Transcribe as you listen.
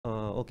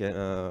Okay,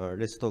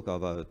 let's talk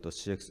about the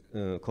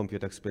CX,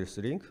 Computer Express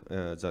Link,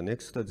 the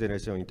next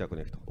generation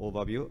interconnect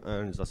overview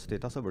and the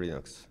status of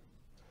Linux.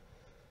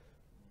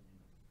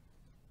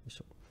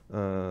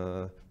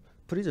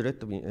 Please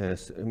let me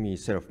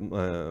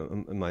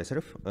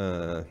myself.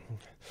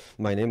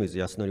 My name is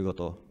Yasunori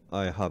Goto.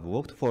 I have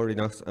worked for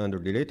Linux and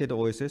related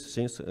OSs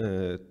since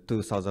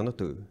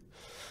 2002.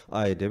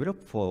 I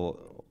developed for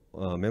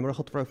memory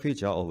hotplug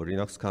feature of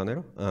Linux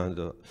kernel,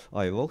 and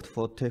I worked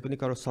for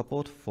technical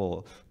support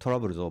for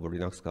troubles of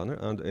Linux kernel,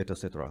 and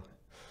etc.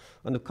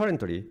 And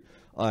currently,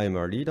 I am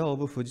a leader of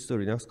Fujitsu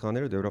Linux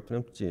kernel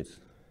development teams.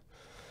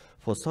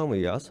 For some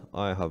years,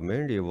 I have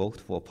mainly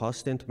worked for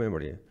persistent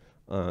memory,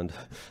 and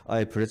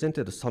I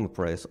presented some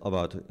praise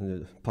about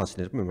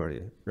persistent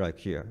memory, like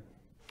here.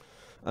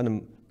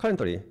 And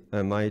currently,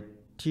 my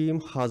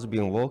team has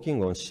been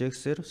working on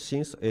CXL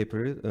since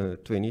April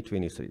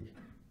 2023.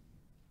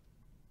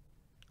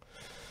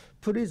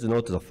 Please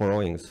note the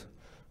followings.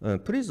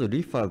 Please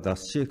refer the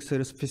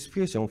CXL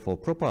specification for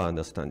proper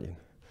understanding.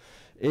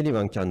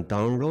 Anyone can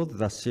download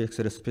the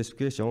CXL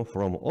specification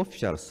from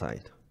official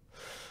site.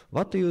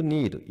 What you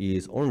need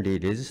is only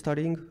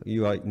registering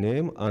your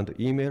name and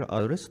email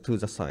address to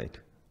the site.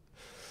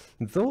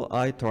 Though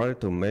I try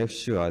to make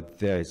sure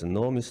there is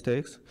no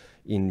mistakes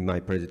in my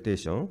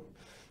presentation,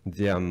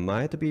 there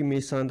might be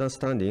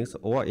misunderstandings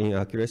or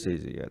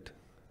inaccuracies yet.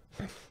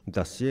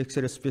 The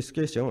CXL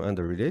specification and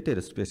related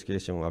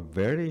specification are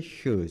very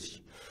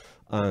huge,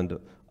 and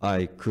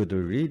I could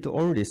read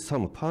only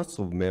some parts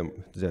of them.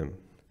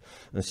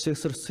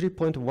 CXL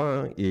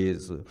 3.1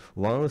 is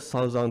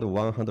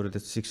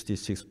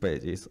 1,166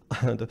 pages,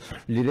 and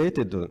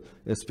related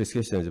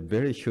specification is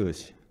very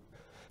huge.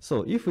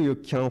 So if you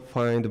can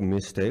find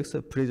mistakes,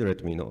 please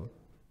let me know.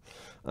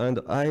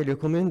 And I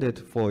recommend it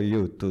for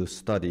you to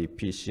study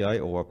PCI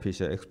or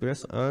PCI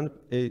Express and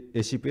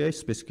ACPI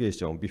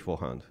specification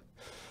beforehand.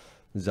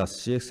 The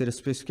CXL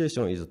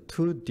specification is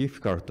too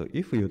difficult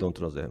if you don't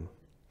know them.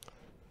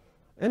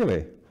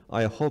 Anyway,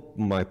 I hope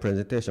my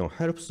presentation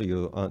helps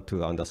you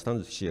to understand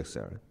the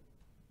CXL.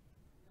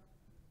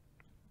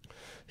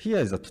 Here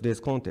is today's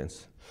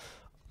contents.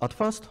 At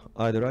first,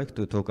 I'd like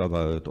to talk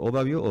about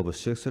overview of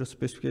CXL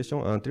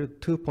specification until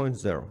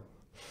 2.0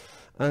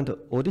 and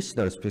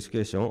additional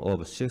specification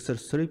of CXL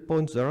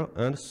 3.0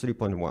 and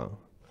 3.1.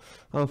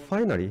 And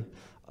finally,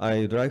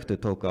 I'd like to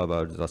talk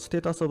about the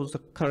status of the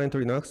current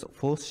Linux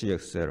for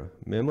CXL,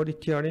 memory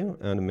tiering,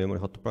 and memory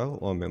hotplug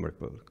or memory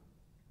pool.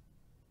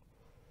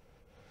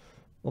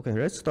 Okay,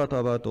 let's start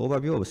about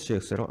overview of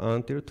CXL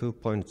until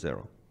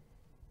 2.0.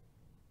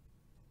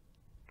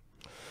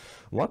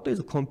 What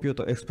is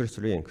Computer Express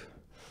Link?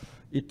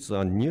 It's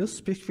a new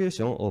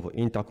specification of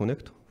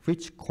interconnect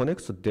which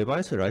connects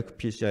devices like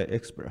PCI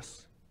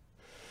Express.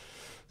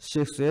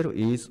 CXL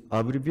is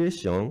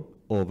abbreviation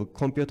of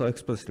Computer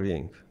Express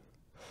Link.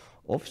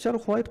 Official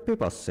white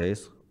paper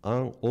says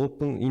an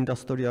open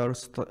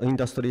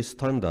industry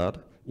standard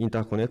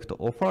interconnect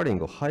offering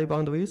high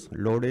bandwidth,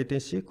 low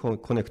latency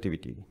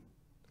connectivity.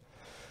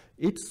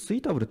 It's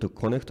suitable to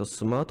connect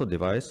smart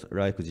devices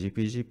like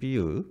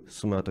GPGPU,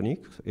 smart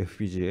NIC,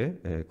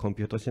 FPGA,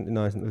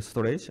 computational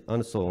storage,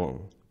 and so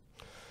on.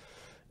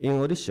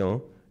 In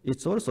addition,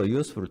 it's also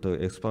useful to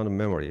expand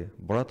memory,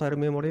 volatile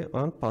memory,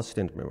 and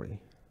persistent memory.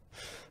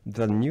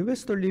 The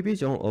newest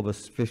revision of the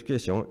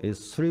specification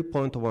is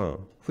 3.1,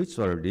 which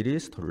was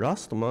released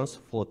last month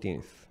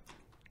 14th.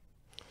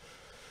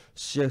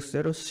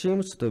 CXL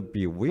seems to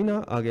be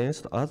winner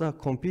against other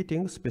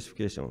competing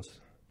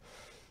specifications.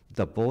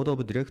 The board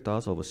of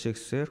directors of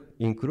CXL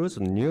includes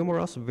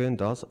numerous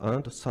vendors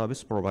and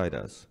service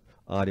providers,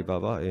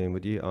 Alibaba,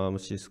 AMD, ARM,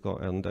 Cisco,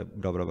 and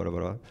blah, blah, blah,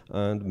 blah,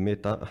 and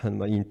Meta, and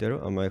Intel,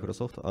 and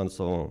Microsoft, and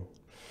so on.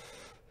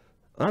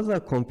 Other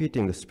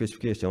competing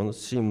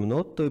specifications seem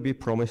not to be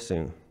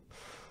promising.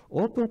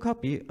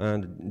 OpenCopy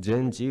and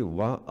GenG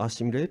were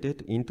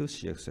assimilated into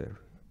CXL.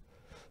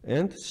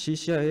 And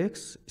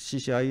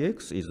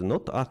CCIX is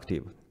not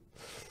active.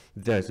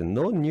 There is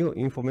no new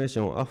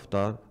information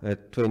after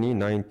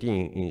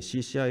 2019 in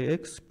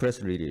CCIX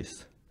press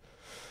release.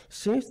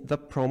 Since the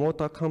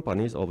promoter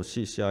companies of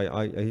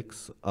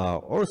CCIX are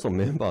also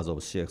members of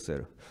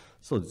CXL,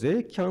 so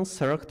they can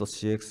select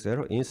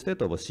CXL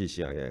instead of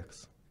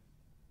CCIX.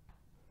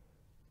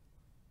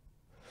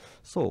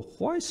 So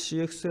why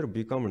CXL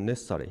become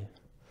necessary?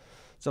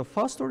 The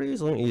first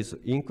reason is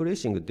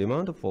increasing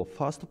demand for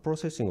fast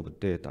processing of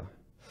data.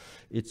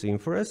 It's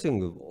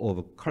influencing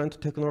of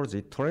current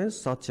technology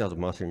trends such as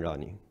machine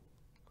learning.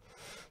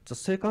 The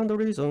second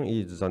reason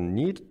is the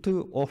need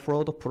to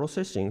offload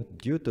processing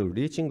due to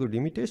reaching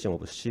limitation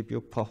of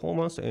CPU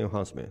performance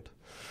enhancement.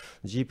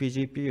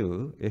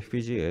 GPGPU,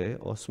 FPGA,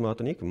 or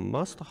smart NIC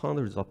must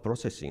handle the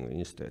processing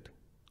instead.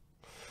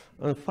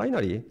 And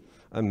finally,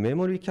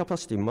 memory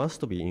capacity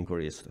must be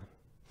increased.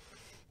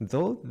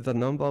 Though the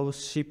number of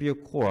CPU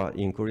core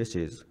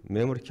increases,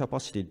 memory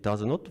capacity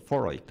does not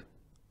follow it.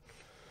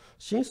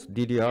 Since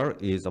DDR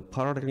is a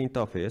parallel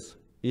interface,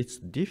 it's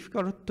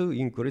difficult to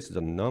increase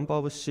the number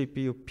of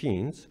CPU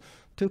pins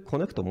to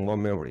connect more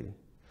memory.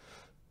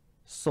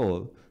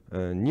 So,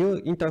 new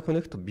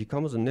interconnect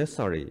becomes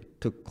necessary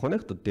to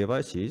connect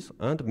devices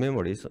and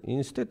memories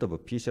instead of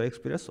PCI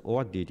Express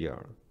or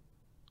DDR.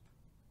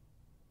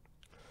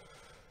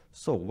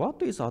 So,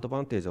 what is the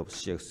advantage of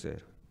CXL?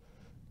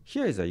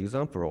 Here is an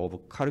example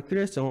of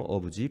calculation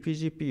of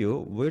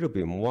GPGPU will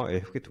be more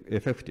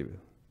effective.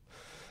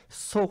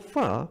 So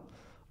far,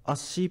 a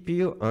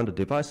CPU and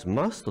device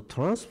must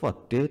transfer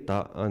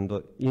data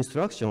and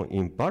instruction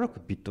in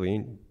bulk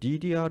between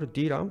DDR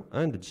DRAM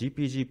and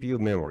GPGPU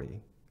memory.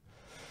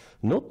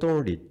 Not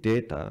only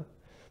data,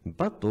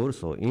 but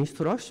also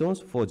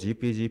instructions for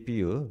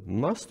GPGPU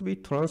must be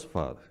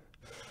transferred.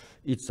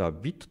 It's a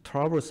bit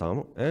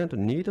troublesome and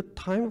need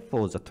time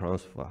for the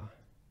transfer.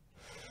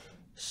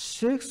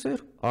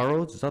 CXL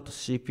allows that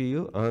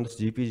CPU and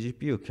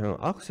GPGPU can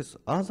access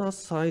other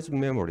size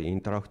memory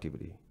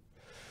interactively.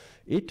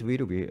 It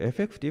will be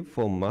effective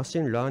for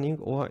machine learning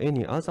or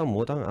any other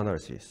modern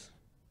analysis.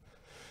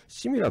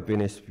 Similar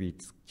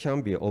benefits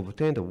can be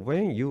obtained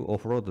when you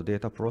offload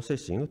data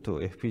processing to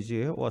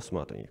FPGA or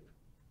SmartNIC.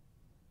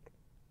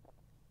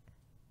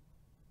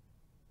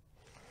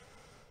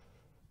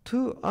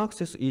 To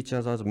access each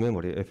other's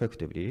memory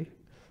effectively,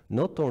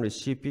 not only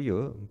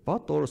CPU,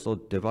 but also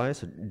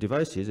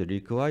devices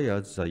require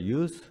the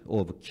use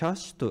of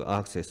cache to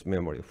access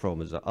memory from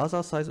the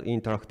other side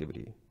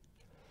interactively.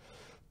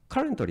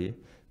 Currently,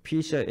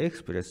 PCI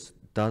Express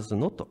does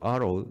not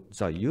allow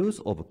the use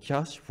of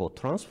cache for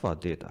transfer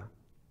data.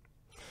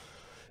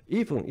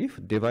 Even if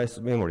device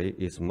memory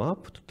is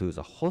mapped to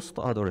the host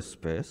address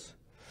space,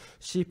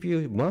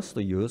 CPU must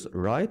use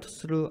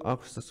write-through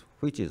access,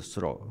 which is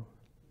slow.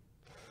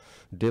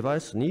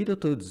 Devices need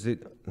to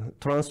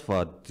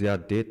transfer their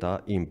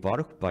data in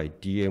bulk by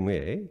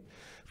DMA,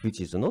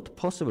 which is not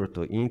possible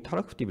to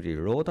interactively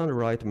load and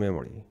write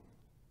memory.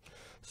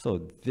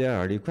 So there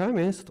are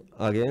requirements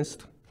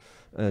against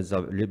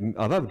the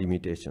above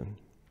limitation.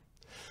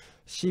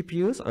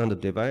 CPUs and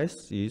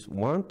devices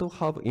want to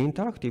have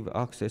interactive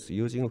access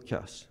using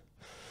cache.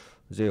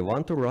 They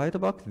want to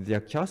write back their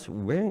cache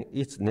when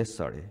it's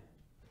necessary.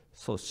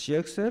 So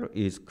CXL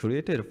is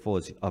created for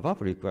the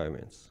above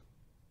requirements.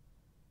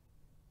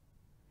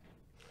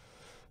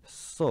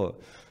 So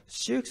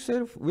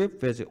CXL web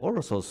page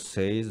also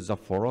says the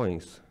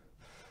following.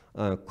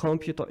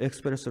 Computer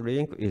Express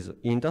Link is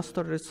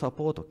industrially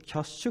support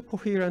cache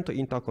coherent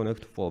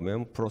interconnect for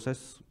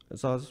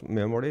processors,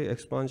 memory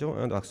expansion,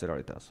 and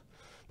accelerators.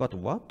 But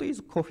what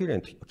is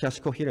cache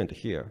coherent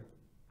here?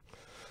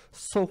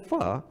 So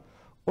far,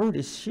 only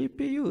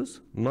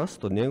CPUs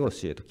must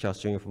negotiate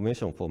cache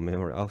information for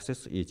memory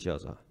access each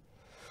other.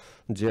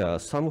 There are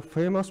some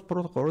famous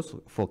protocols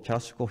for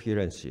cache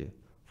coherency.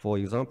 For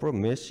example,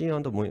 Meshi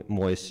and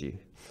Moeshi.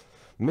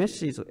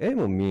 Meshi's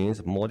M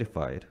means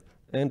modified,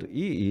 and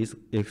E is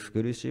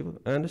exclusive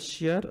and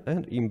shared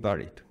and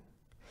invalid.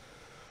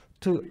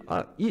 To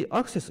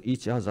access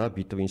each other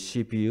between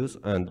CPUs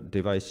and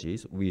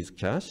devices with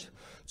cache,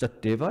 the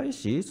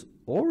devices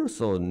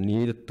also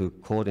need to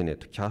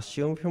coordinate cache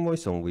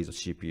information with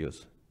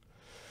CPUs.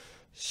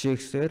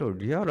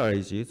 CXL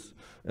realizes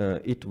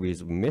it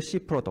with Meshi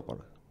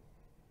protocol.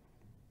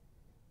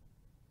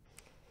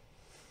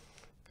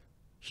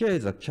 Here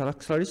is the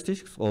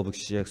characteristics of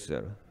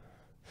CXL.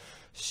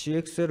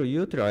 CXL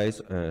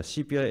utilizes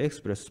CPI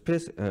Express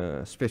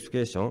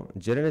specification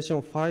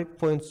generation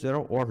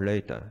 5.0 or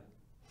later.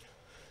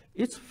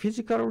 Its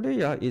physical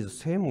layer is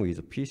same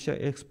with PCI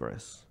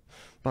Express,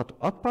 but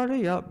upper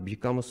layer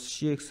becomes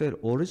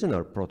CXL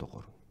original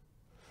protocol.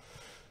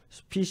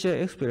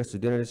 PCI Express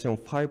generation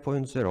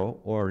 5.0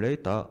 or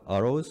later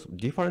allows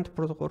different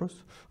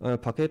protocols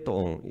packet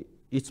on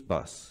its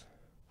bus.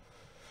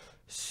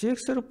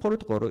 CXL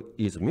protocol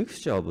is a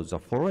mixture of the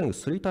following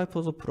three types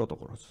of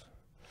protocols.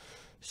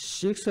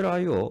 CXL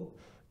I/O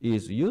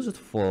is used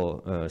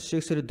for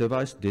CXL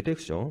device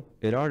detection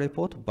error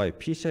report by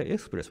PCI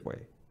Express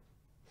way.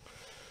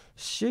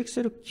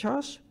 CXL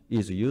cache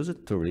is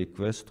used to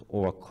request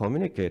or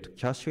communicate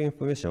cache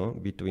information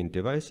between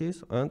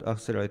devices and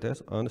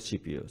accelerators and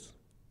CPUs.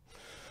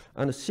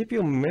 And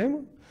CPU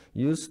mem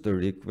used to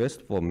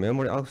request for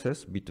memory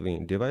access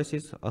between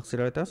devices,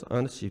 accelerators,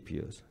 and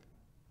CPUs.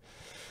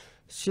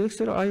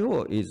 CXL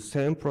I/O is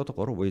same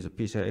protocol with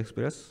PCI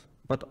Express,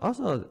 but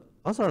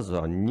others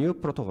are new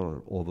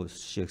protocol of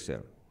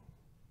CXL.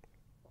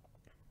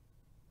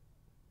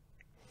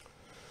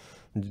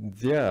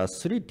 There are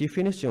three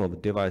definitions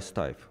of device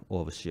type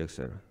of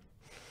CXL.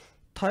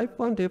 Type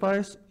 1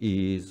 device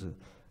is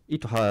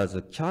it has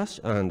a cache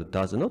and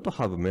does not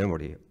have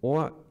memory,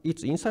 or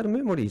its inside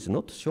memory is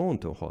not shown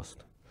to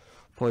host.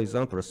 For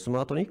example,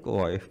 SmartNIC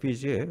or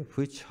FPGA,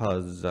 which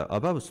has the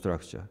above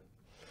structure.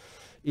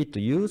 It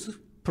uses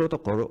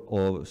protocol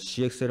of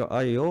CXL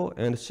I/O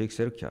and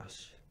CXL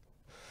cache.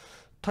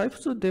 Type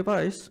 2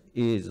 device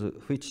is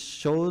which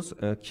shows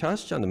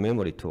cache and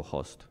memory to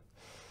host.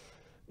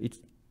 A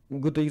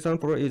good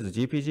example is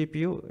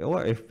GPGPU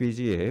or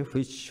FPGA,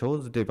 which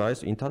shows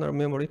device internal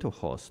memory to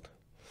host.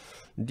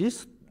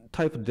 This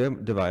type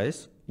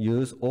device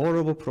use all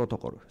of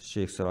protocol,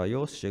 CXL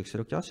I/O,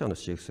 CXL cache, and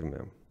CXL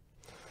mem.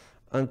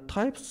 And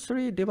type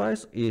 3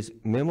 device is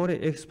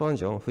memory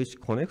expansion which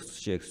connects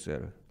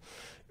CXL.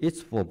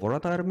 It's for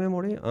volatile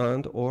memory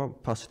and or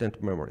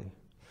persistent memory.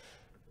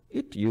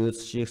 It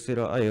uses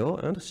CXL I/O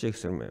and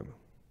CXL mem.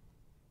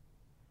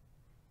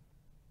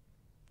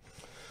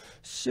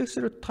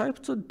 CXL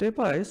Type 2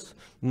 device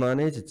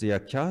manages their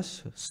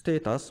cache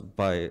status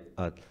by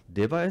a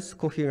device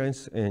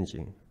coherence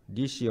engine,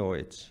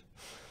 DCOH.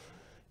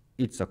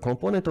 It's a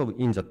component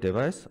in the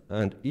device,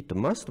 and it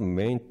must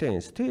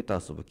maintain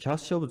status of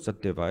cache of the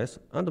device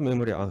and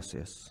memory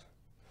access.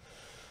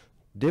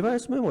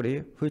 Device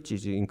memory, which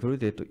is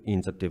included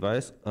in the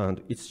device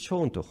and is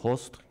shown to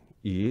host,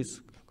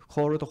 is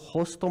called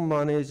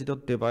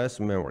host-managed device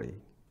memory.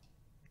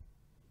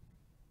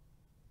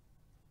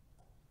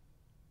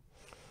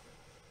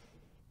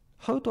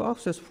 How to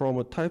access from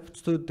a Type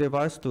 2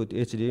 device to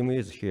HDMI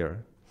is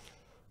here.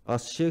 A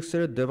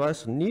CXL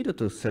device needs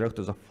to select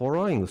the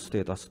following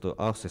status to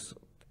access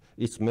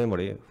its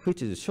memory,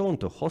 which is shown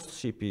to host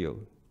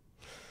CPU.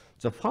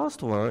 The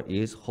first one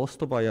is host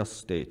bias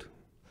state.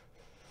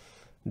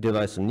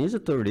 Device needs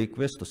to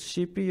request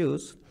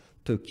CPUs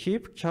to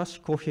keep cache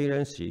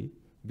coherency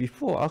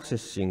before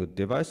accessing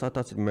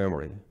device-attached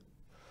memory.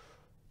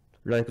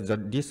 Like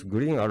this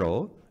green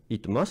arrow,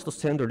 it must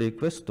send a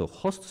request to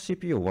host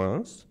CPU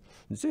once,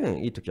 then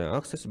it can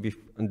access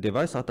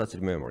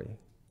device-attached memory.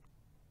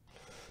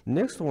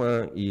 Next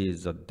one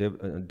is the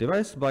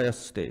device bias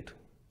state.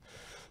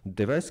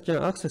 Device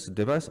can access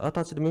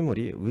device-attached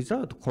memory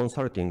without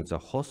consulting the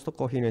host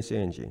coherency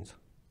engines.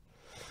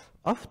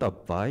 After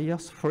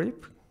bias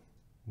flip,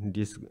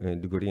 this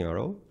green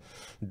arrow,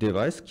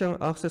 device can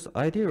access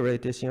ideal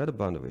latency and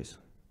bandwidth.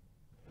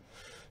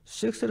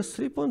 CXL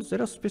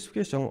 3.0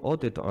 specification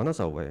added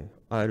another way.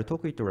 I'll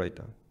talk it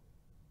later.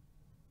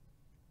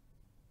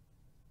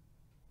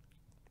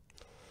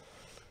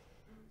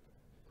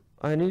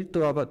 I need to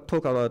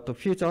talk about the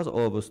features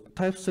of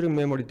Type 3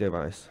 memory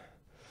device.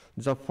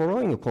 The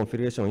following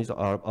configuration is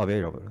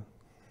available.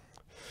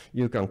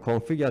 You can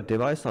configure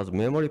device as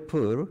memory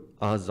pool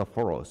as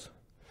follows.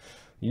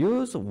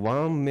 Use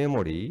one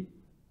memory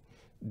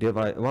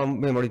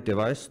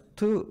device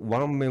to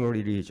one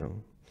memory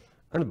region,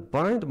 and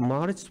bind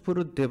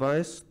multiple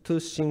devices to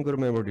single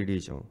memory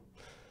region,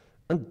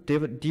 and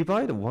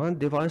divide one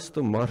device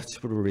to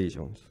multiple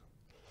regions.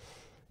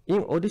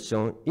 In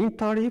addition,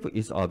 interleave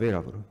is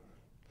available.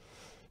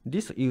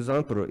 This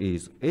example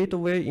is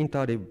 8-way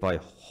interleave by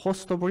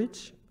host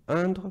bridge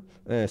and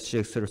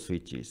CXL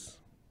switches.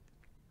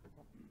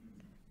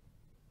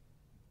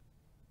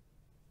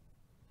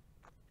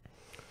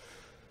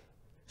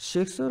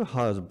 CXL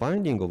has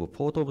binding of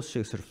port of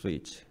CXL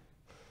switch.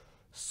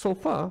 So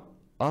far,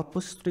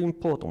 upstream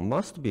port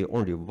must be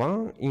only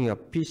one in a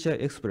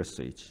PCI Express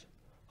switch.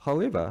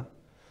 However,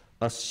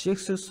 a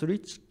CXL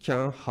switch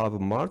can have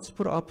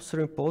multiple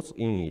upstream ports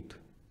in it.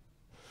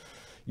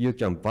 You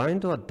can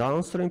bind a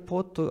downstream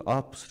port to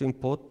upstream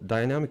port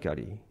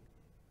dynamically.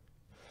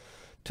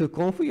 To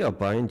configure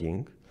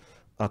binding,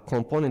 a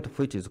component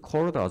which is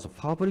called as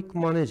Fabric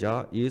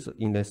Manager is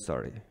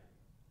necessary.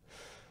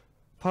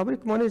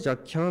 Fabric Manager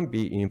can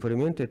be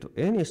implemented to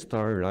any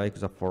style like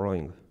the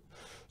following.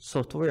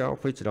 Software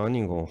which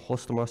running on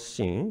host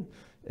machine,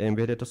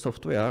 embedded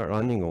software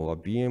running on a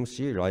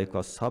BMC like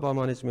a server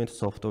management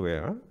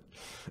software,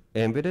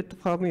 embedded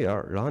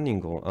firmware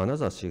running on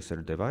another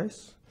CXL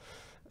device,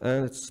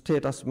 and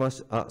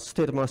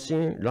state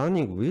machine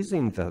running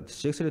within the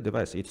CXL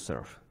device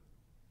itself.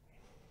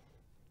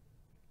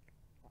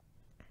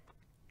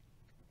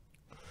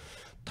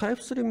 Type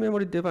 3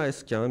 memory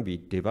device can be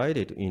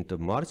divided into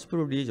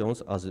multiple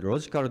regions as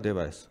logical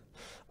device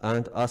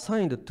and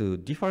assigned to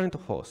different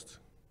hosts.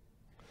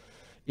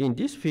 In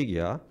this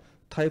figure,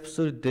 Type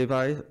 3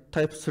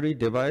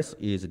 device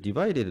is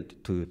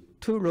divided to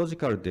two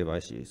logical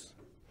devices.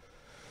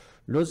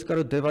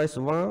 Logical device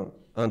 1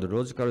 and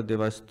logical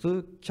device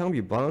 2 can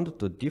be bound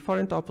to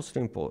different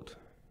upstream ports.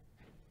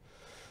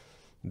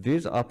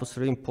 These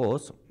upstream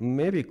ports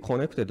may be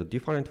connected to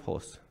different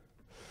hosts.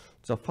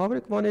 The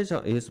Fabric Manager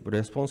is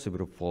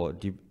responsible for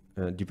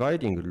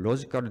dividing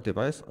logical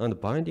devices and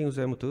binding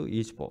them to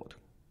each port.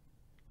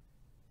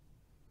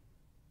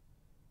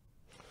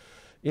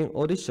 In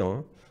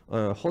addition,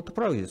 hot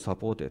plug is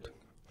supported.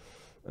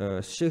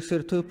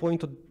 CXL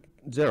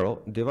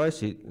 2.0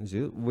 devices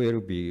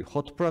will be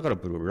hot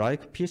pluggable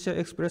like PCI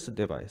Express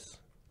device.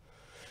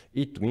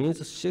 It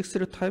means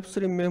CXL Type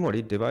 3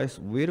 memory device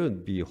will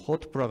be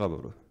hot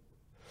pluggable.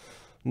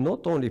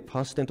 Not only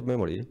persistent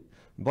memory,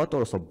 but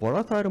also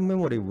volatile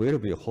memory will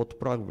be hot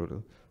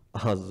pluggable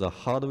as the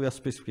hardware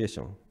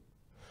specification.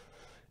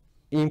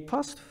 In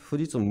past,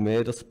 Fujitsu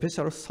made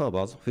special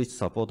servers which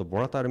support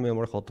volatile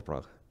memory hot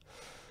plug.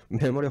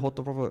 Memory hot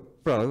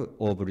plug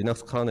of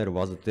Linux kernel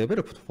was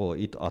developed for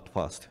it at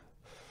first,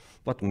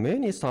 but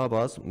many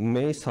servers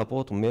may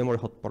support memory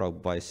hot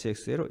plug by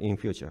CXL in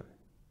future.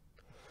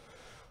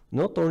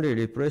 Not only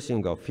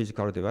replacing a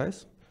physical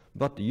device,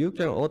 but you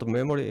can add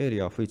memory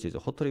area which is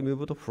hotly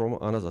moved from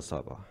another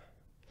server.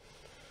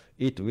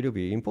 It will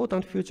be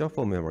important feature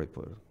for memory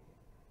pool.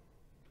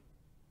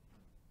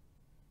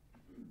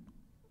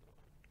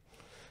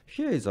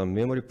 Here is a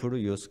memory pool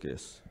use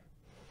case.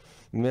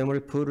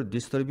 Memory pool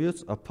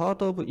distributes a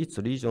part of its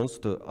regions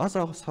to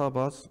other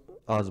servers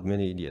as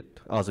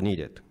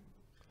needed.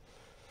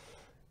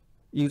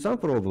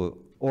 Example of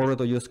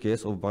old use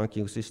case of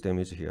banking system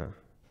is here.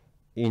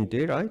 In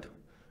daylight,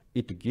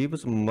 it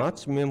gives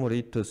much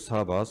memory to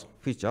servers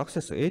which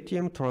access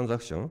ATM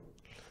transaction,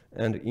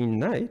 and in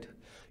night,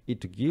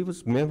 it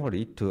gives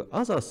memory to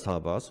other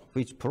servers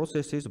which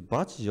processes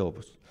batch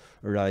jobs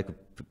like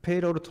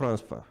payroll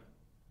transfer.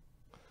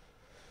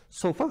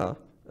 So far,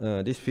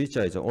 this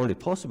feature is only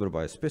possible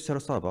by a special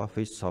server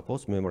which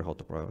supports memory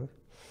hot plug.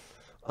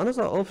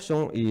 Another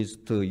option is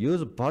to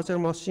use virtual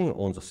machine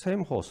on the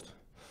same host,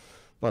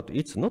 but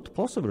it's not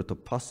possible to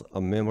pass a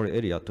memory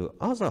area to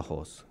other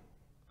hosts.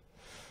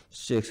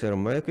 CXL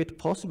make it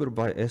possible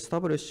by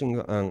establishing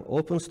an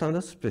open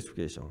standard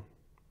specification.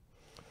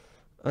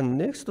 And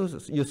next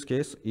use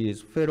case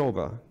is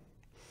failover.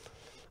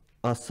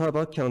 A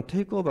server can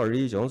take over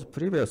regions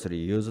previously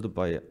used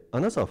by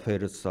another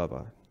failed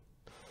server.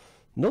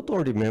 Not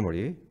only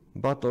memory,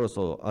 but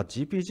also a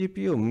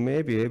GPU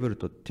may be able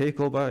to take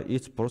over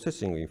its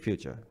processing in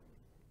future.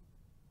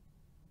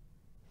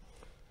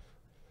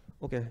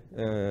 Okay,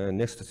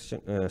 next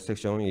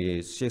section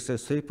is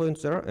CXL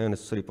 3.0 and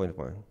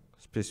 3.1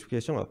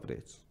 specification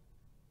updates.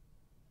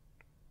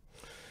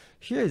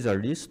 Here is a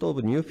list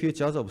of new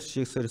features of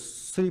CXL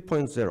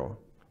 3.0.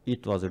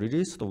 It was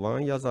released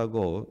 1 year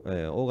ago,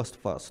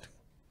 August 1st.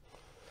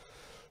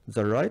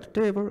 The right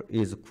table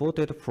is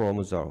quoted from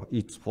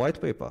its white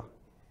paper.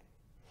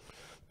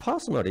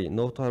 Personally,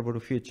 notable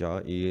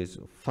feature is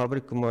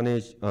fabric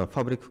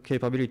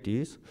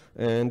capabilities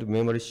and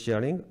memory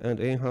sharing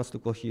and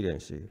enhanced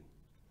coherency.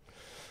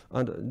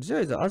 And there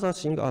is another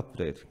thing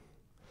update.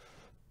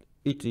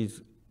 It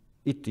is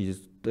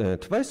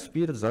twice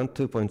speed than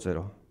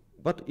 2.0,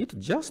 but it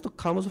just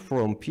comes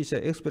from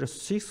PCI Express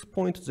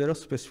 6.0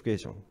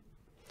 specification.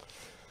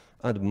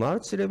 And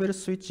multi-level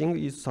switching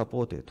is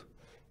supported,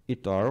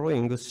 it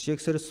allowing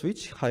CXL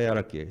switch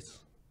hierarchies.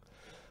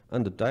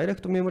 And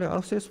direct memory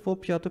access for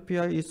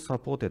peer-to-peer is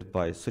supported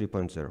by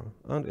 3.0,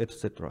 and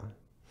etc.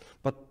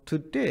 But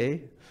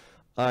today,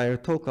 I'll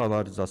talk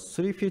about the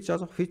 3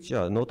 features which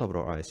are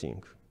notable, I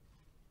think.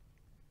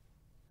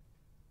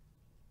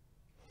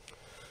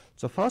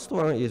 The first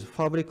one is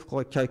fabric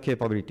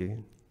capability.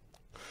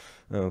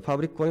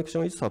 Fabric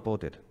connection is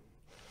supported.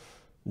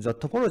 The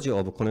topology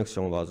of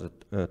connection was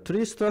a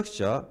tree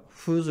structure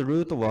whose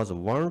root was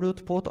one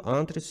root port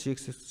until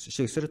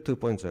CXL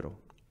 2.0.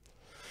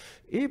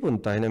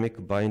 Even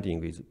dynamic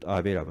binding is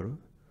available.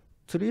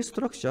 Tree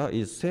structure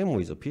is same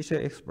with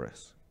PCI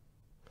Express.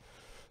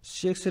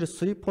 CXL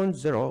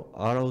 3.0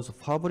 allows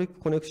fabric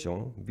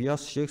connection via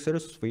CXL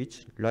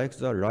switch like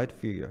the right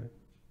figure.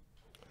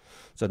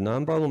 The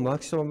number of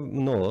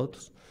maximum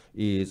nodes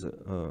is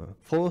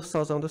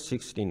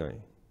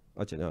 4069,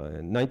 actually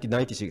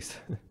 1996.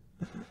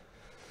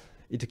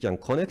 It can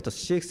connect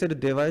CXL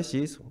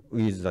devices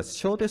with the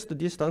shortest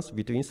distance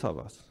between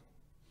servers.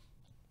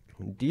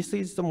 This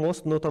is the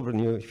most notable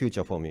new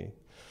feature for me.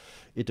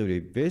 It will be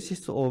the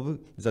basis of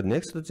the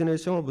next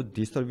generation of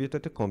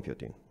distributed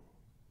computing.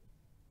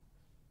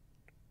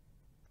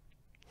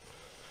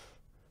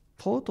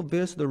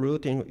 Port-based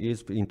routing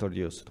is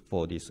introduced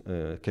for this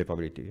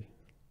capability.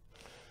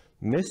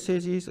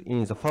 Messages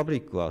in the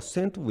fabric are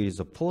sent with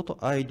the port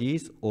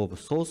IDs of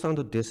source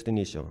and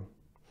destination.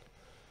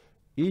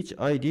 Each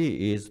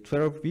ID is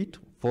 12-bit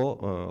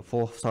for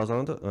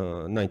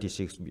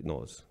 4096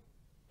 nodes.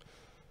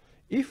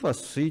 If a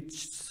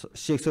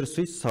CXL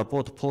switch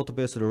supports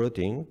port-based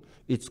routing,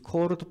 it's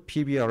called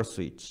PBR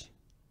switch.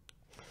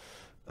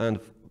 And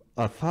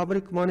a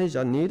fabric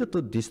manager needs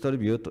to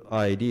distribute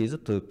IDs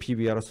to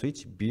PBR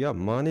switch via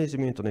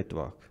management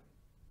network.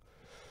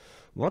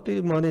 What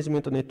is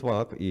management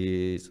network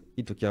is,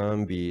 it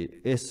can be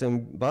SM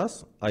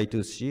bus,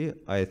 I2C,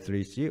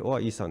 I3C, or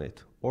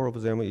Ethernet. All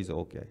of them is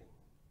okay.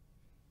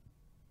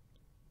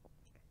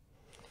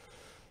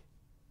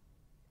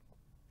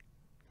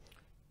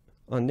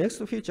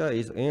 Next feature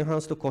is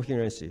enhanced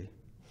coherency.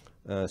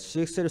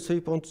 CXL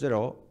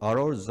 3.0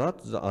 allows that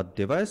a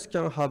device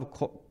can have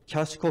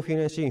cache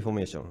coherency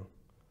information.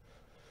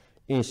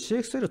 In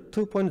CXL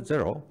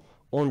 2.0,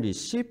 only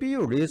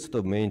CPU needs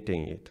to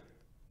maintain it.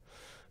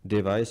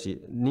 Devices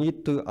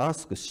need to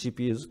ask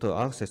CPUs to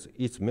access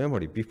its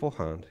memory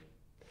beforehand.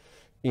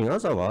 In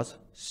other words,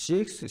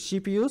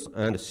 CPUs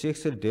and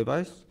CXL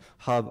devices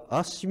have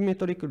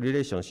asymmetric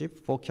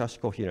relationship for cache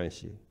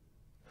coherency.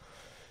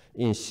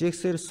 In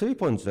CXL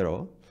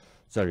 3.0,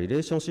 the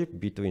relationship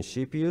between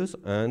CPUs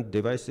and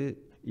devices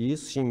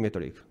is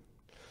symmetric.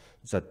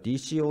 The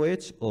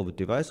DCOH of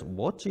device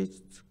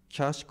watches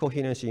cache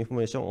coherency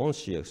information on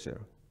CXL.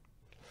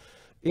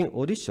 In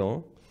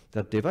addition,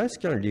 the device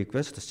can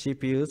request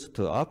CPUs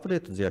to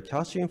update their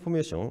cache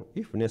information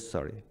if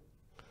necessary.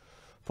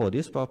 For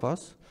this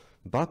purpose,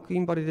 back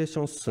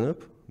invalidation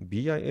SNP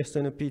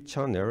BISNP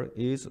channel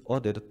is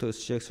added to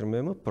CXL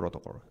memo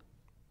protocol.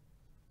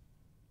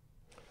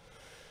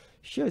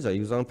 Here is an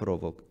example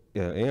of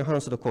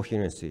enhanced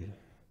coherency.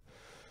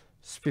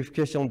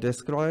 Specification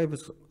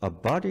describes a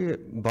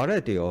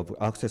variety of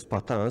access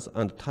patterns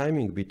and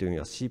timing between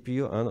a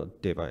CPU and a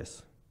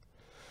device.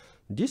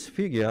 This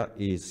figure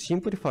is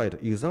simplified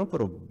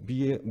example of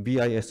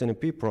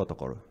BISNP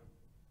protocol.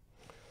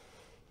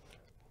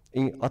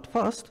 At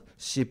first,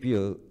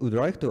 CPU would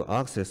like to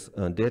access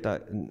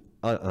data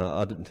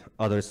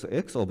address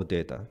X of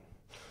data,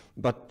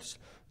 but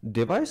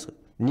device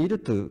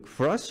needed to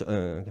flash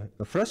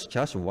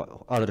cache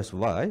address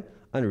Y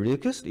and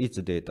request its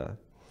data.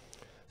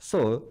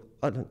 So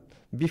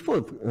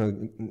before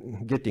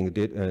getting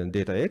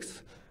data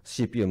X,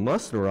 CPU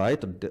must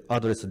write the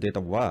address data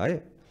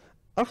Y.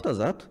 After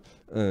that,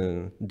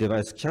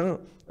 device can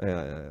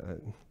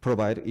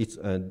provide its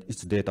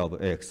data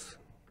of X.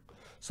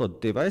 So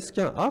device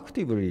can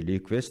actively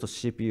request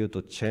CPU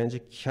to change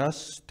cache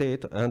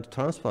state and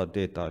transfer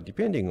data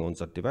depending on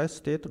the device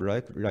state,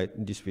 like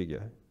this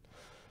figure.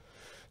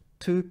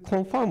 To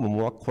confirm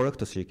more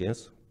correct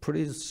sequence,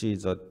 please see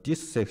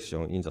this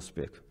section in the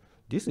spec.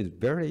 This is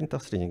very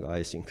interesting,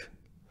 I think.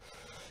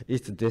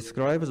 It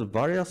describes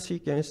various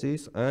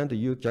sequences and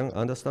you can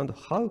understand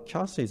how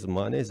cache is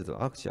managed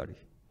actually.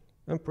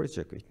 And please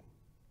check it.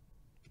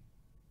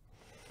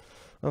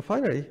 And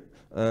finally,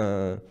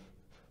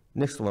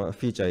 next one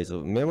feature is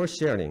memory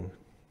sharing.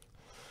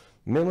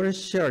 Memory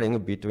sharing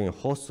between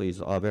hosts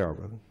is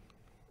available.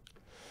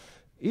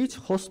 Each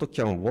host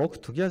can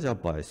work together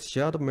by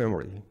shared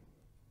memory.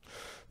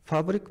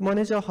 Fabric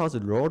Manager has a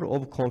role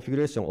of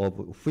configuration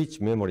of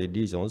which memory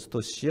regions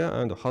to share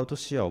and how to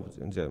share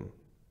them.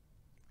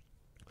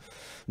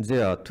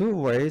 There are two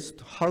ways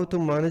how to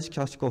manage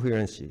cache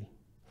coherency.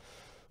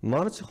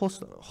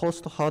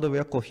 Multi-host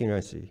hardware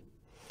coherency.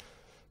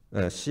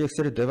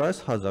 CXL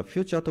device has a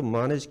feature to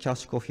manage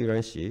cache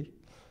coherency,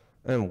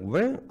 and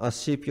when a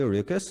CPU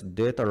requests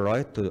data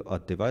write to a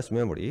device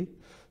memory,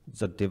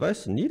 the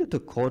device needs to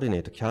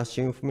coordinate cache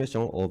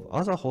information of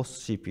other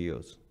host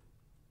CPUs.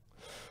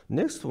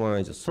 Next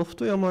one is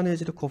software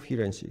managed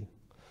coherency.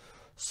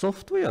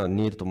 Software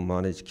needs to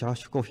manage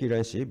cache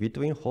coherency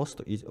between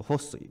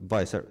hosts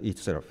by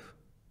itself.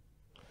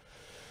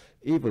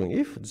 Even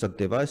if the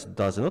device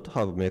does not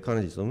have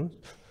mechanisms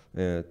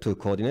to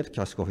coordinate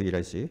cache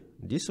coherency,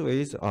 this way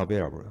is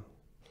available.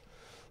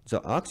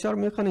 The actual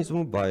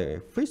mechanism by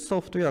which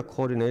software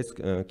coordinates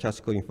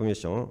cache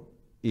information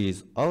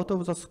is out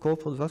of the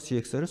scope of the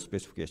CXL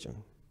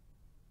specification.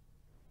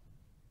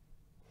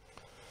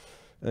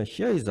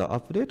 Here is the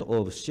update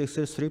of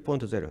CXL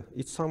 3.0,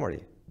 its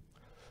summary.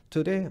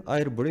 Today,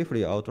 I'll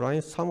briefly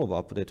outline some of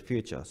update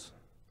features.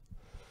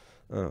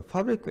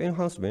 Fabric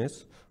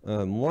enhancements,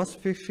 more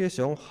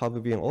specifications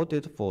have been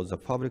added for the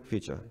fabric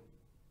feature.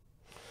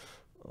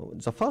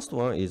 The first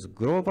one is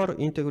global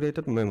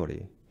integrated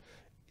memory.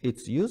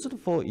 It's used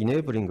for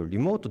enabling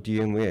remote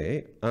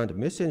DMA and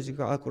messaging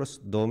across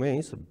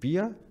domains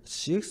via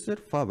CXL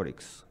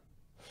fabrics.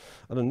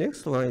 And the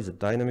next one is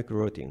dynamic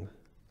routing.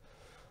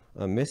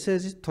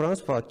 Message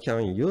transfer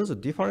can use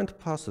different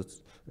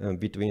paths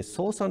between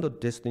source and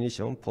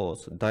destination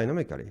ports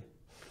dynamically.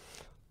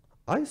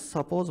 I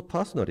suppose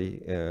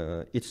personally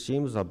it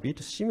seems a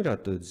bit similar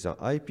to the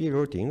IP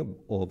routing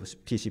of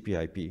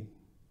TCP/IP.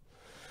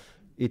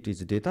 It is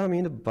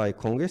determined by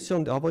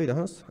congestion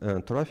avoidance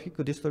and traffic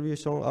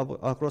distribution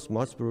across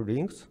multiple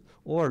links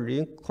or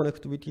link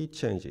connectivity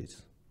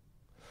changes.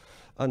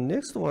 And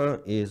next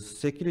one is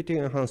security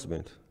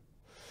enhancement.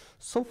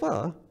 So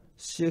far,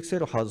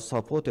 CXL has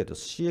supported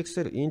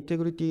CXL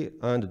integrity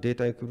and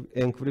data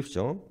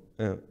encryption,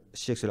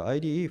 CXL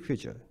IDE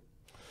feature.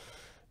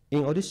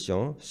 In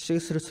addition,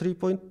 CXL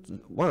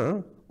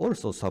 3.1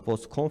 also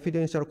supports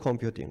confidential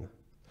computing.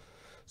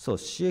 So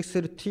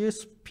CXL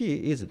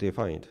TSP is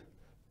defined.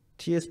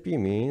 TSP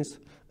means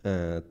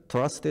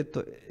Trusted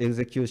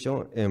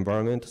Execution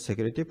Environment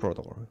Security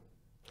Protocol.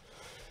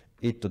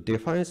 It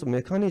defines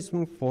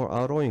mechanism for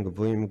allowing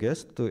VM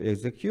guests to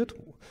execute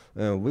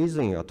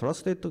within a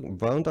trusted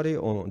boundary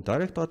on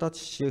direct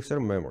attached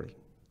CXL memory.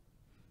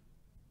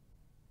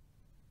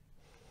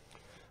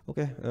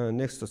 Okay,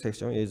 next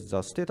section is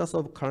the status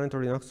of current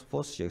Linux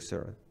for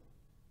CXL.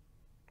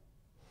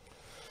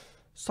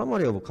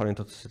 Summary of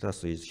current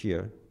status is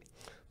here.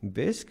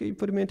 Basic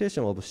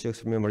implementation of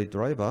CXL memory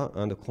driver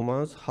and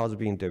commands has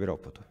been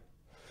developed.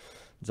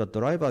 The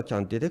driver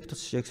can detect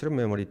CXL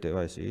memory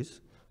devices,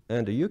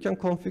 and you can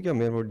configure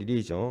memory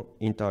region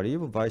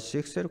interleave by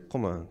CXL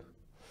command.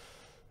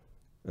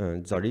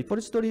 The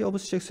repository of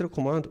CXL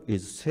command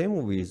is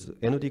same with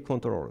ND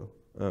control,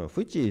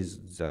 which is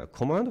the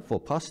command for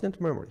persistent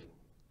memory.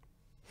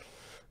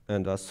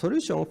 And a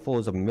solution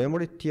for the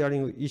memory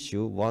tiering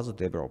issue was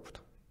developed.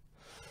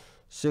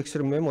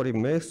 CXL memory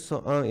makes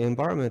an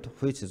environment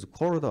which is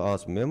called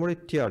as memory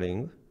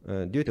tiering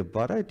due to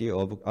variety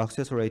of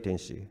access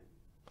latency.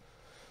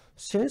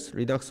 Since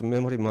Linux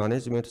memory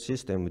management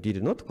system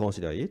did not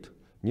consider it,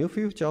 new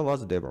feature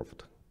was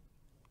developed.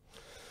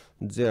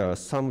 There are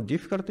some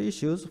difficult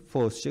issues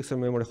for CXL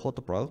memory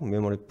hot plug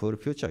memory pool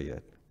feature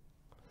yet.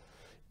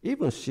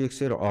 Even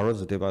CXL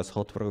allows device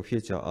hot plug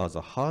feature as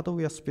a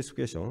hardware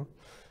specification,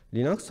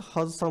 Linux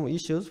has some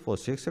issues for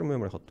CXL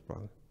memory hot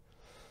plug.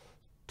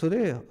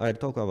 Today, I'll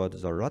talk about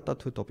the latter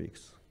two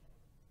topics.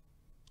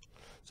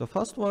 The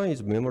first one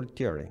is memory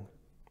tiering.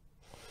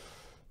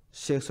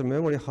 CXL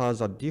memory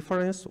has a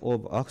difference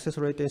of access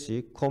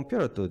latency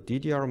compared to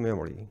DDR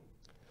memory.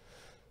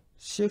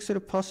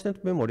 CXL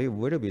persistent memory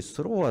will be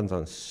slower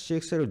than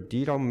CXL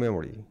DRAM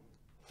memory,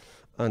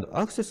 and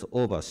access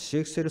over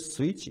CXL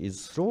switch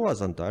is slower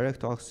than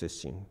direct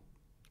accessing.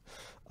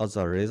 As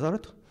a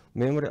result,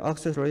 memory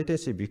access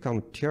latency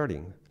becomes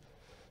tiering.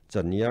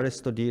 The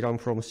nearest DRAM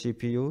from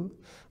CPU,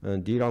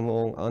 DRAM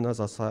on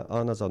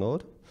another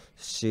node,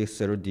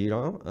 CXL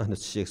DRAM and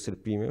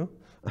CXL premium,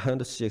 and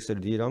CXL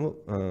DRAM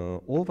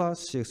over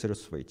CXL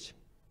switch.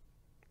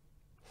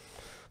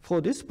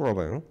 For this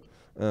problem,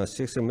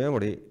 CXL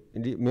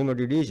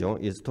memory region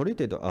is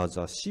treated as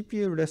a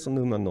CPU-less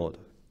NUMA node.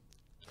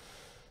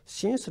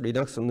 Since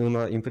Linux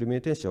NUMA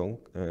implementation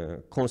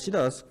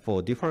considers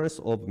for difference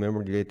of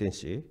memory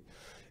latency,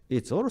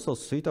 it's also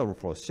suitable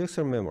for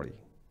CXL memory.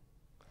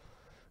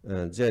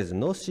 There is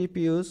no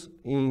CPUs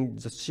in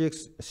the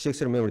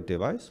CXL memory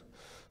device,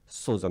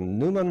 so the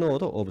NUMA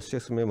node of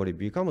CXL memory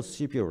becomes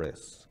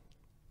CPU-less.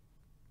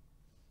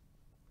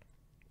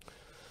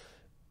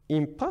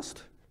 In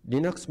past,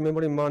 Linux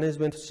memory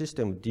management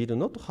system did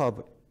not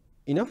have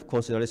enough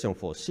consideration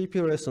for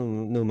CPU-less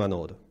NUMA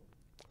node.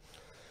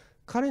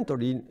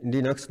 Currently,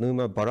 Linux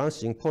NUMA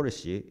balancing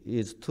policy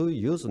is to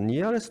use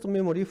nearest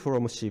memory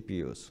from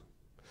CPUs.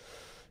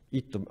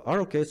 It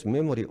allocates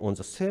memory on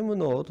the same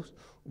node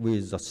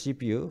with the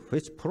CPU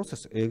which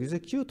process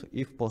execute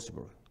if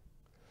possible.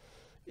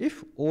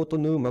 If auto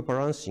NUMA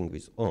balancing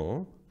is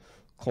on,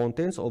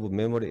 contents of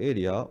memory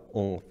area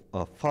on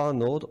a far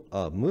node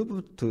are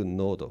moved to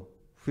node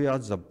where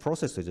the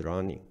process is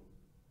running.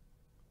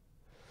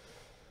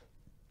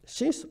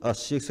 Since a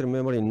CXL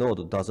memory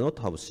node does not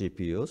have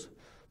CPUs,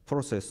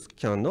 process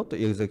cannot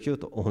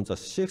execute on the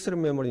CXL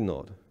memory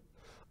node.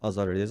 As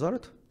a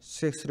result,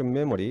 CXL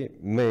memory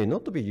may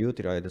not be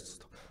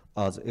utilized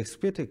as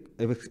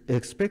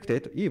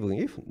expected even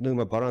if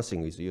NUMA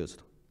balancing is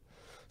used.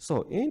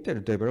 So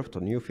Intel developed a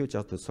new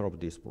feature to solve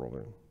this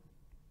problem.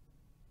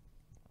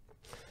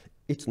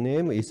 Its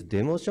name is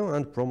demotion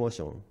and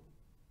promotion.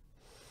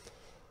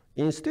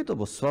 Instead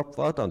of swap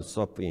out and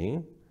swap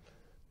in,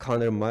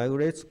 kernel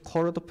migrates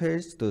cold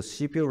page to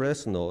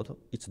CPU-less node,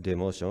 its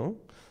demotion,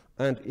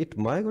 and it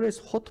migrates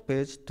hot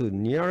page to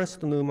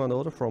nearest NUMA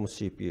node from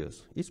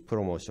CPUs, its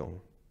promotion.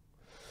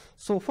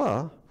 So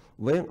far,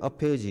 when a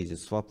page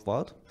is swapped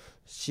out,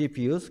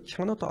 CPUs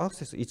cannot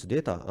access its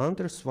data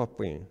until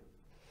swap in.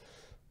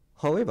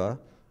 However,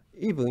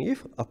 even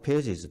if a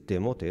page is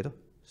demoted,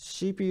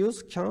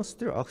 CPUs can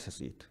still access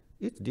it.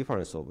 It's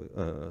difference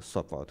of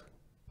swap out.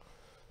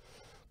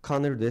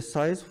 Kernel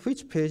decides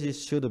which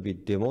pages should be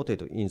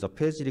demoted in the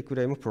page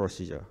reclaim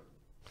procedure.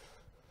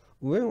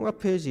 When a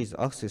page is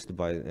accessed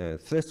by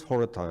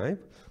threshold time,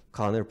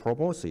 kernel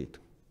promotes it.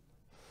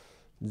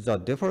 The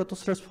default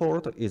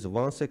threshold is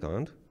 1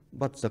 second,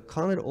 but the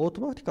kernel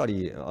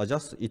automatically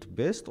adjusts it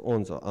based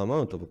on the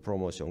amount of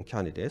promotion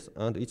candidates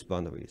and its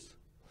bandwidth.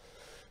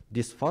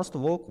 This first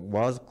work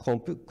was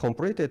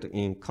completed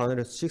in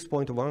kernel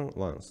 6.1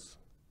 once.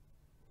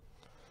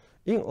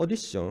 In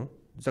addition,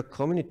 the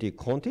community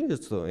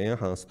continues to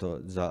enhance the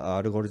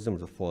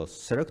algorithms for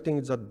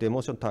selecting the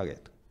demotion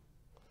target.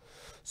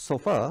 So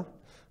far,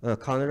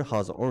 kernel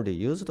has only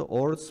used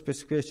old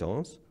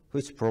specifications,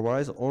 which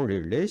provides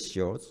only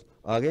ratios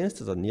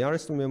against the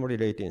nearest memory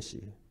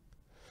latency.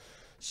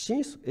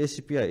 Since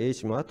ACPI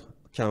HMAT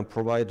can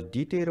provide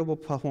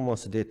detailed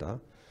performance data,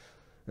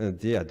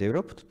 they are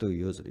developed to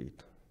use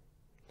it.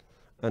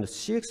 And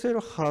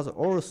CXL has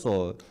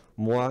also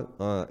more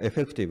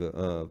effective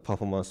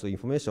performance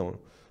information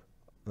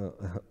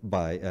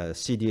by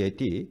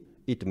CDAT.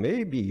 It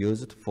may be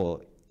used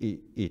for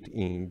it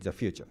in the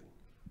future.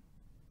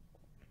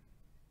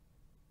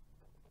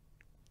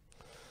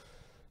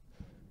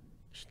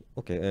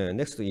 Okay,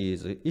 next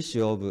is the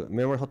issue of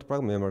memory hot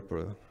plug, memory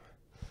pool.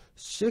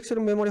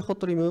 CXL memory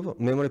hot remove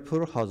memory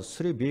pool has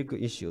 3 big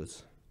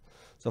issues.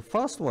 The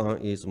first one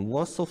is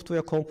more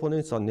software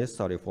components are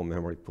necessary for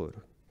memory pool.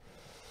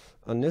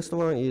 And next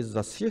one is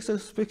the CXL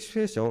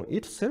specification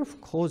itself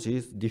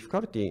causes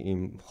difficulty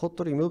in hot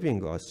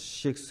removing a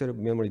CXL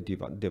memory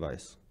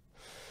device.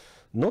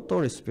 Not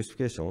only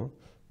specification,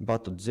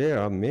 but there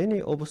are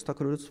many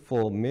obstacles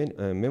for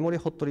memory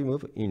hot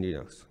remove in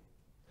Linux.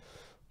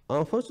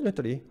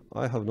 Unfortunately,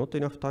 I have not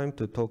enough time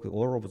to talk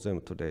all of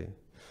them today.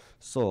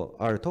 So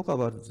I'll talk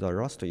about the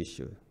last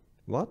issue.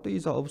 What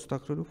is the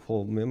obstacle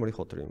for memory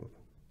hot remove?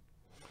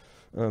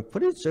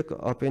 Please check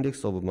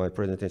appendix of my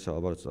presentation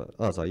about the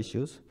other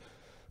issues.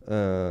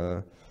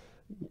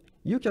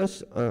 You can,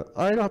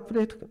 I'll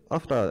update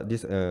after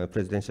this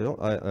presentation.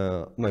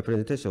 My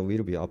presentation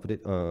will be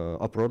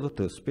uploaded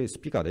to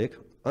speaker deck,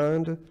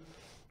 and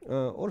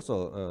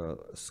also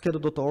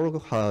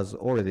schedule.org has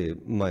already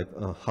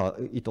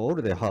it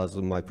already has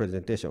my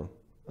presentation,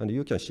 and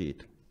you can see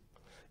it.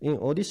 In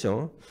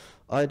addition,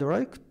 I'd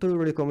like to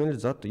recommend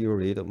that you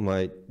read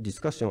my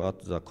discussion at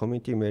the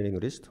community mailing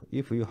list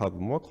if you have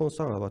more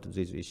concern about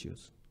these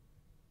issues.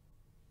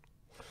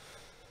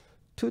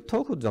 To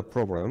tackle the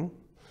problem,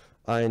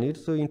 I need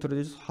to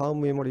introduce how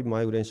memory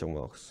migration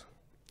works.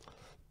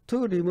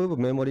 To remove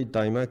memory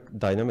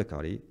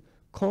dynamically,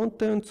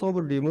 contents of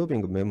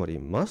removing memory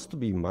must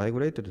be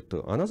migrated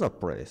to another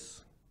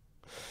place.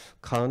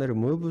 Kernel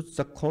moves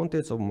the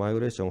contents of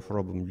migration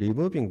from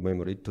removing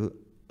memory to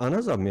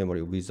another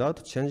memory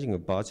without changing a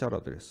virtual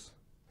address.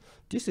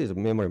 This is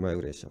memory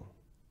migration.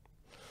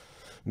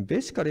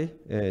 Basically,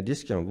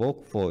 this can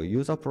work for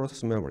user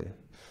process memory,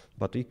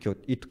 but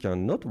it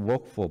cannot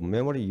work for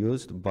memory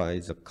used by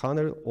the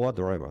kernel or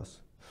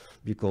drivers,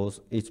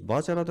 because its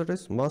virtual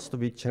address must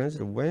be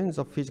changed when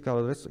the physical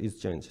address is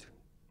changed.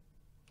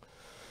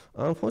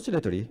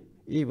 Unfortunately,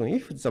 even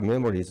if the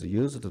memory is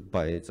used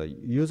by the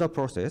user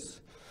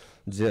process,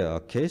 there are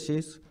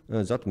cases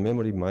that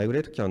memory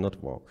migrate cannot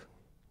work.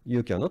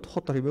 You cannot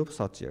hot remove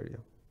such area.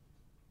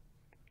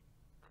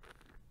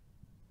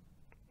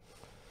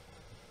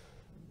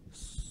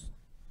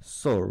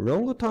 So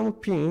long-term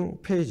pin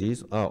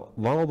pages are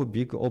one of the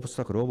big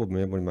obstacles of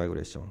memory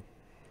migration.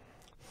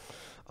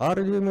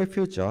 RDMA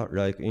feature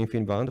like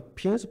InfiniBand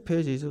pins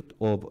pages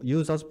of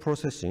users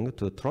processing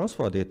to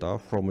transfer data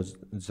from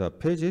the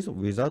pages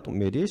without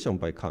mediation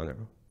by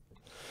kernel.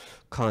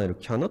 Kernel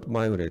cannot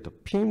migrate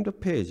pinned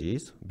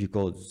pages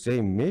because they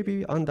may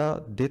be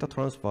under data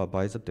transfer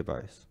by the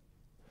device.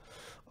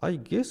 I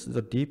guess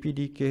the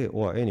DPDK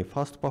or any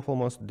fast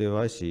performance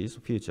devices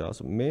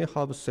features may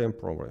have same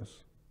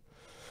problems,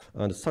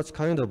 and such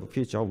kind of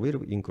feature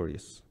will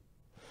increase.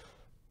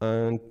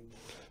 And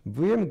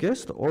VM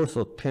guest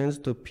also tends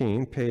to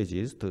pin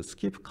pages to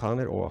skip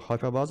kernel or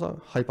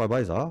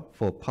hypervisor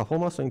for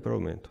performance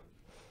improvement.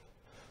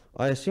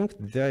 I think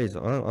there is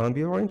an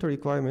ambivalent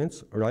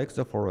requirements like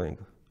the following.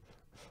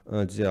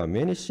 There are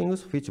many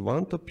things which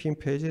want to pin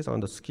pages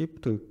and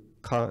skip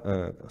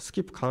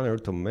kernel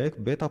to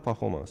make better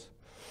performance.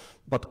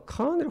 But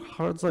kernel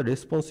has the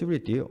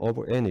responsibility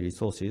of any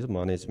resources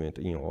management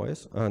in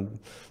OS, and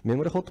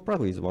memory hot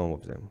plug is one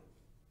of them.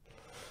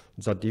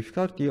 The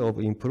difficulty of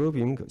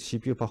improving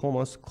CPU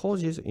performance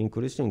causes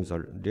increasing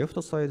the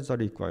left side the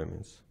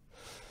requirements.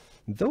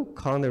 Though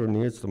kernel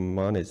needs to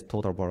manage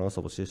total balance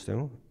of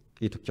system,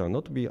 it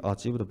cannot be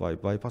achieved by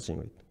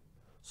bypassing it.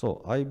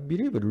 So I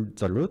believe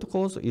the root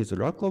cause is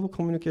lack of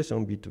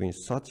communication between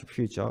such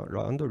feature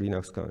and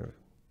Linux kernel.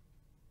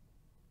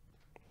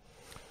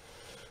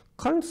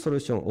 Current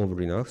solution of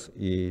Linux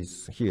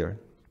is here.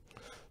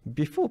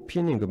 Before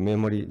pinning the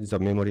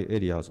memory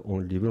areas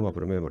on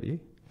removable memory,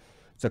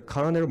 the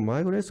kernel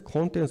migrates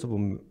contents of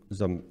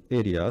the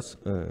areas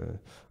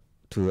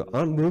to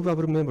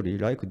unmovable memory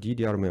like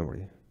DDR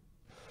memory.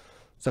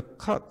 The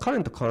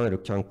current kernel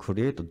can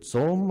create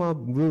zone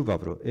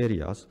movable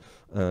areas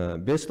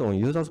based on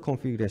user's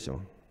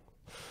configuration.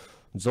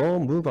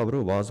 Zone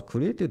movable was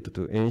created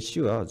to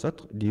ensure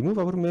that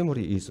removable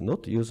memory is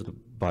not used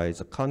by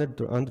the kernel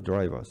and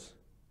drivers.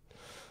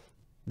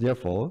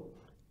 Therefore,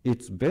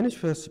 it's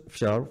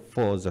beneficial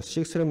for the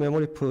CXL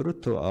memory pool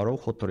to allow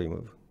hot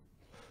remove.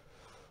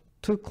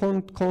 To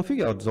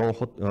configure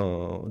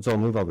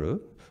zone movable,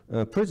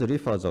 please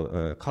refer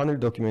the kernel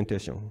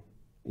documentation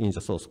in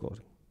the source code.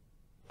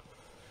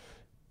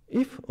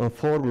 If a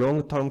for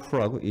long-term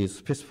flag is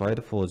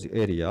specified for the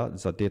area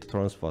the data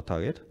transfer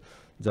target,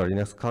 the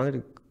Linux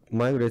kernel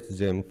migrates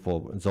them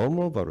for zone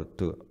movable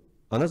to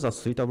another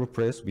suitable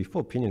place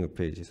before pinning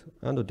pages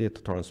and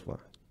data transfer.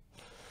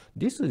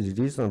 This is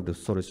a reasonable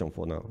solution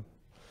for now,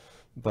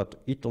 but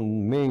it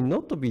may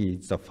not be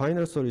the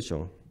final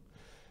solution.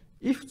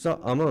 If the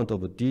amount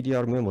of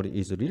DDR memory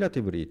is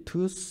relatively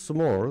too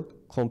small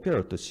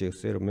compared to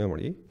CXL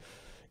memory,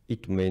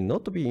 it may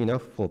not be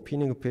enough for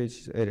pinning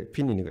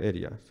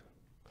areas.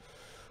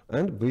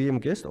 And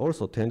VM guests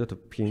also tend to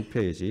pin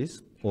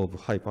pages of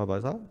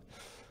hypervisor.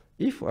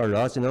 If a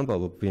large number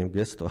of VM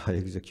guests are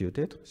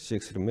executed,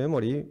 CXL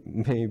memory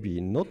may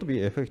not be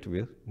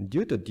effective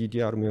due to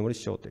DDR memory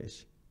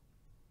shortage.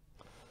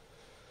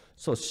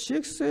 So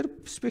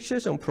CXL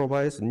specification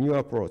provides a new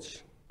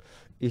approach.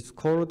 It's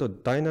called a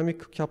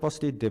dynamic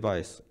capacity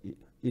device.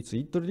 It's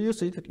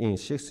introduced in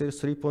CXL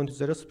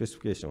 3.0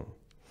 specification.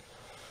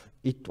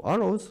 It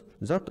allows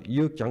that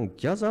you can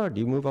gather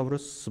removable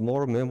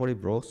small memory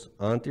blocks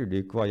until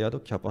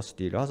required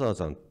capacity rather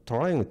than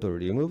trying to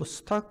remove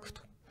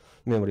stacked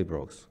memory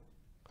blocks.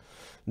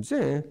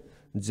 Then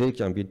they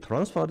can be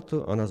transferred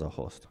to another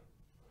host.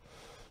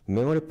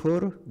 Memory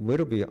pool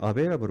will be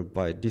available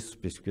by this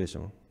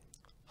specification.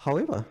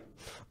 However,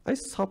 I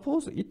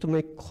suppose it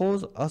may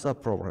cause other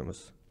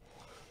problems.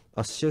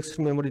 A CXL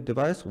memory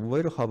device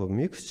will have a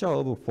mixture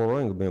of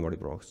following memory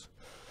blocks: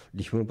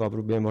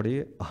 removable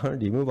memory,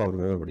 unremovable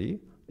memory,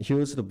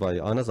 used by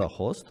another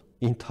host,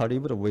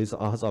 interleaved with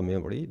other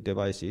memory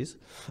devices,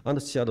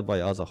 and shared by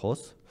other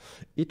hosts.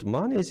 Its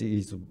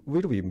management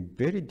will be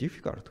very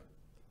difficult.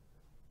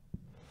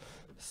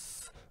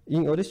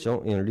 In addition,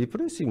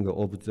 replacing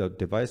of the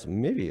device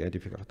may be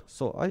difficult,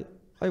 so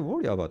I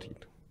worry about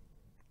it.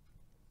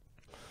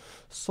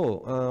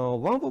 So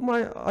one of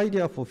my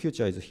idea for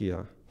future is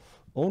here.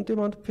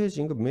 On-demand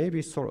paging may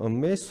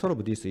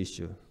solve this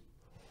issue.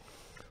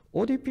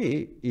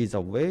 ODP is a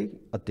way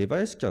a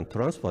device can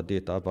transfer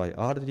data by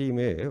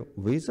RDMA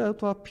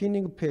without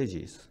pinning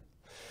pages.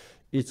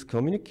 It's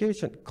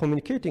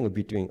communicating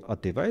between a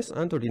device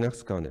and a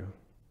Linux kernel.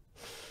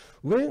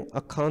 When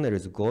a kernel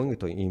is going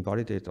to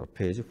invalidate a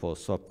page for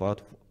swap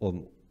out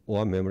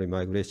or memory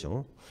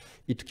migration,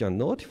 it can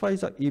notify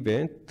the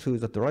event to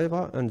the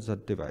driver and the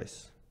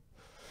device.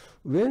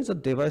 When the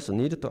device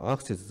needs to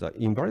access the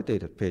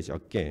invalidated page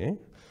again,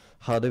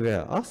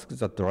 hardware asks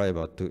the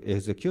driver to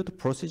execute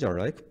procedure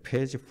like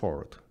page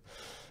fault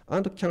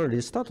and can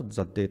restart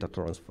the data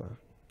transfer.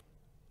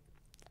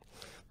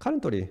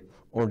 Currently,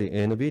 only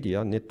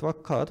NVIDIA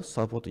network card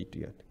supports it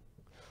yet.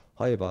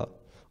 However,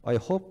 I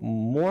hope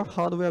more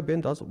hardware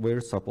vendors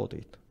will support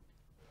it.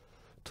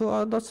 To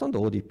understand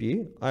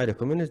ODP, I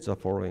recommend the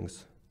following.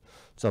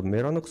 The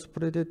Mellanox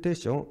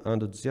presentation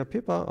and their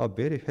paper are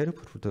very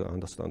helpful to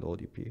understand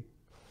ODP.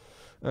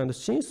 And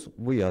since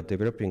we are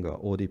developing a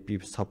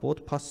ODP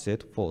support path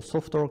set for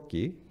software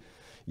key,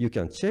 you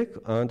can check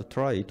and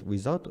try it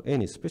without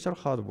any special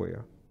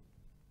hardware.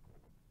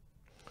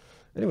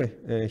 Anyway,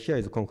 here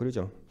is the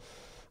conclusion.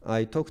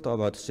 I talked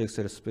about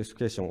CXL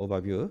specification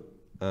overview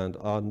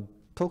and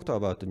talked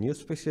about the new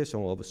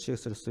specification of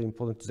CXL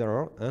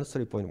 3.0 and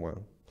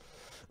 3.1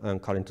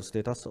 and current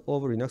status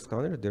of Linux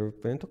kernel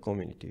development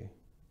community.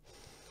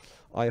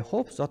 I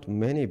hope that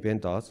many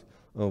vendors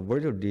will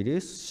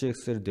release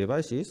CXL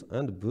devices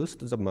and boost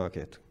the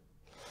market.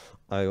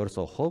 I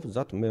also hope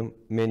that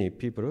many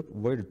people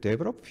will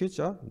develop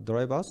future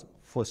drivers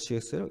for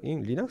CXL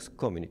in Linux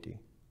community.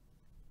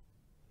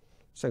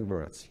 Thank you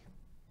very much.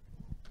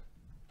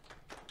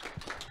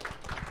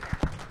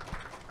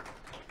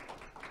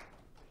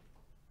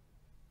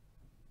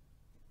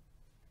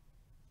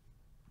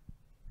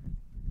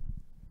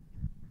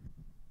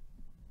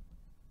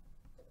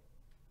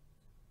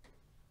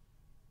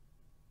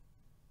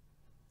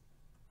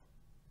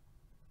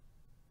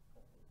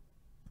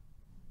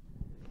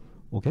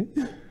 Okay.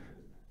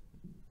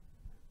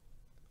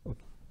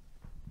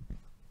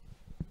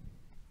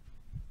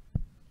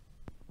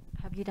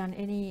 Have you done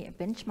any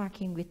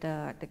benchmarking with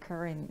the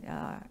current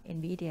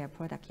NVIDIA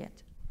product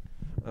yet?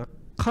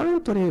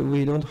 Currently,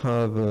 we don't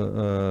have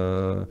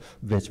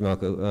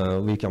benchmark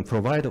we can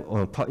provide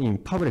in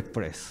public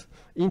place.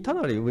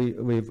 Internally,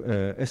 we've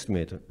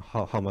estimated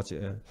how much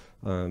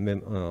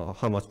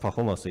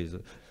performance is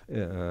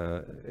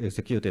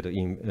executed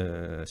in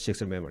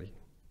CXL memory.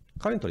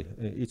 Currently,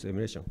 it's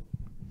emulation.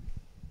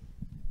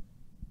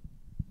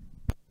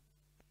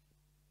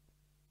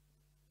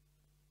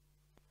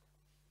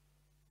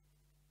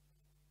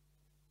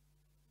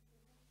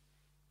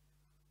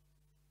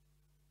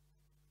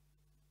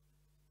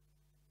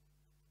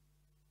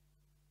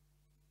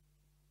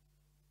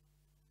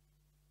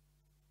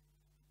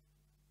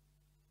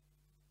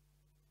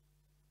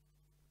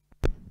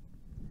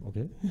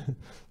 Okay,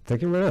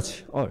 thank you very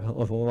much. Oh,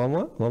 one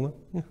more?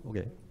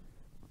 Okay.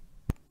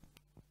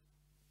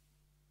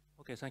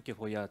 Okay, thank you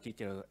for your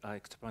detailed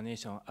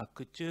explanation.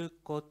 Could you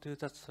go to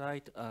the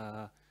slide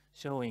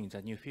showing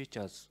the new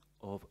features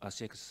of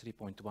CX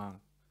 3.1?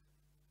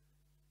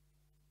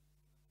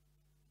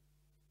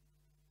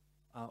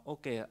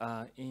 Okay,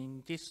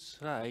 in this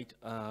slide,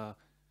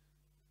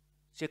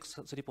 CX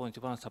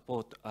 3.1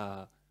 support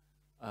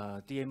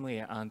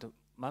DMA and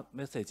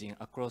messaging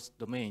across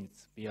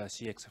domains via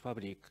CX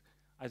Fabric.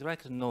 I'd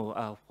like to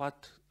know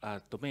what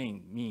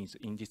domain means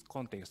in this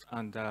context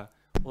and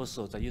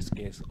also the use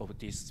case of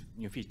this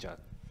new feature.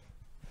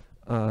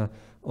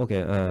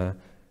 Okay.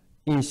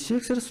 In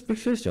CXL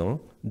specification,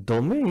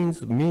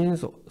 domains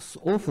means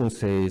often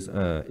says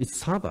it's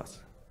servers.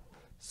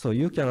 So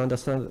you can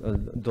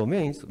understand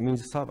domains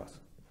means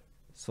servers.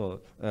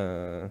 So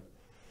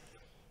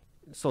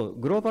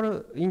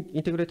global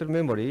integrated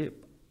memory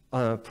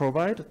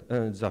provide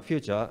the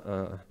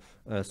future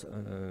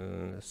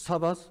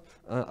servers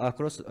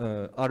across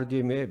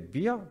RDMA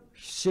via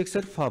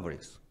CXL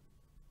fabrics.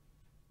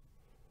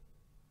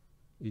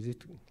 Is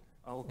it?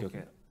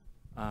 Okay.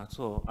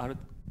 So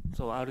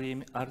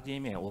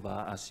RDMA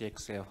over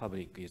CXL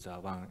fabric is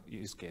one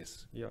use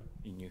case. Yeah.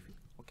 In new.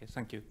 Okay.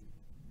 Thank you.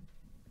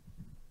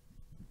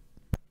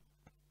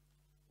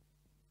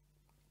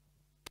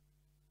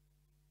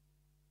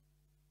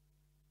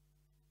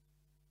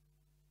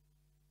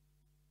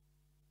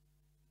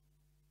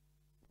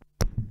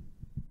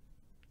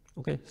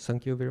 Okay,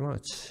 thank you very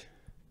much.